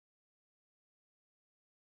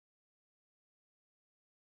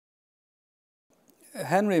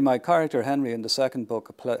Henry, my character Henry in the second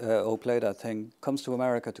book, Oh Play That Thing, comes to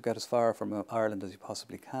America to get as far from Ireland as he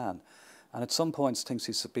possibly can, and at some points thinks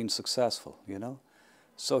he's been successful, you know.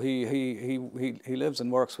 So he lives and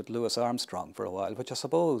works with Louis Armstrong for a while, which I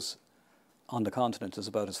suppose on the continent is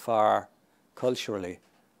about as far culturally,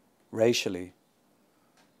 racially,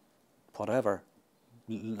 whatever,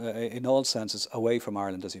 in all senses, away from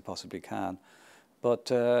Ireland as he possibly can. But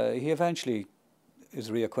he eventually is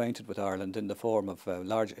reacquainted with Ireland in the form of,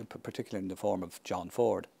 particularly in the form of John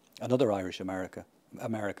Ford, another Irish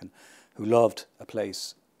American who loved a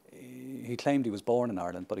place. He claimed he was born in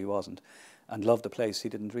Ireland, but he wasn't, and loved a place he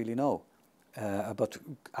didn't really know, but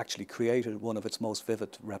actually created one of its most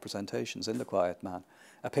vivid representations in The Quiet Man,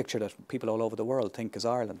 a picture that people all over the world think is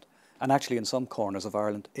Ireland, and actually in some corners of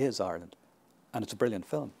Ireland is Ireland, and it's a brilliant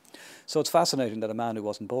film. So it's fascinating that a man who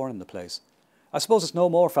wasn't born in the place. I suppose it's no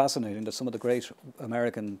more fascinating that some of the great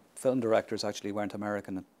American film directors actually weren't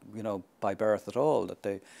American, you know, by birth at all, that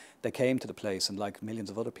they came to the place and, like millions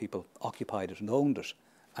of other people, occupied it and owned it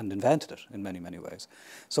and invented it in many, many ways.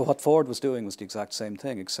 So what Ford was doing was the exact same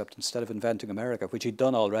thing, except instead of inventing America, which he'd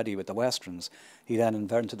done already with the Westerns, he then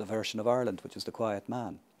invented a version of Ireland, which is The Quiet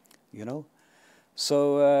Man, you know.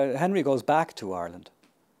 So Henry goes back to Ireland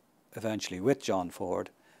eventually with John Ford.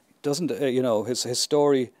 Doesn't, you know, his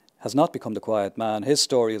story has not become The Quiet Man. His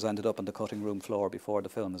story has ended up on the cutting room floor before the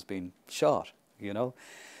film has been shot, you know.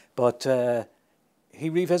 But he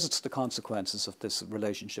revisits the consequences of this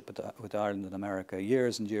relationship with Ireland and America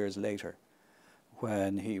years and years later,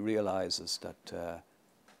 when he realises that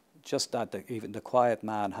even The Quiet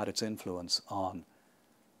Man had its influence on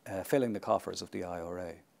filling the coffers of the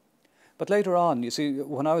IRA. But later on, you see,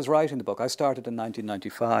 when I was writing the book, I started in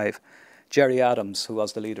 1995. Gerry Adams, who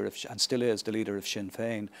was the leader of, and still is the leader of Sinn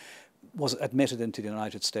Féin, was admitted into the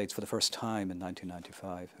United States for the first time in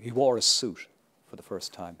 1995. He wore a suit for the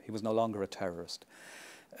first time. He was no longer a terrorist.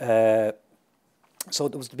 So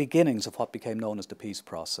it was the beginnings of what became known as the peace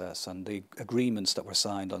process and the agreements that were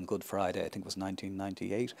signed on Good Friday, I think it was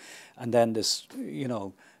 1998. And then this, you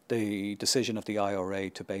know, the decision of the IRA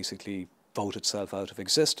to basically vote itself out of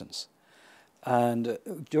existence. And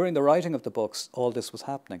during the writing of the books, all this was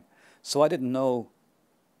happening. So I didn't know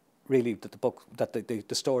really that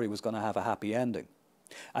the story was going to have a happy ending.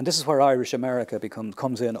 And this is where Irish America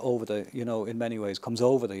comes in over the, you know, in many ways, comes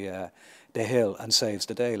over the hill and saves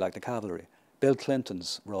the day like the cavalry. Bill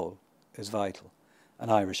Clinton's role is vital, an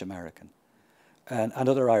Irish American. And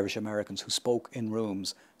other Irish Americans who spoke in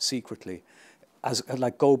rooms secretly as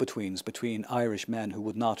like go-betweens between Irish men who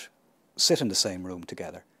would not sit in the same room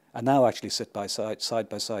together, and now actually sit side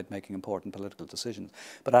by side making important political decisions.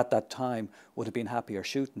 But at that time would have been happier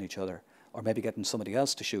shooting each other, or maybe getting somebody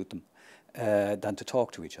else to shoot them, than to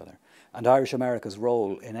talk to each other. And Irish America's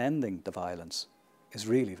role in ending the violence is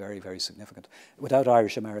really very, very significant. Without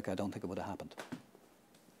Irish America, I don't think it would have happened.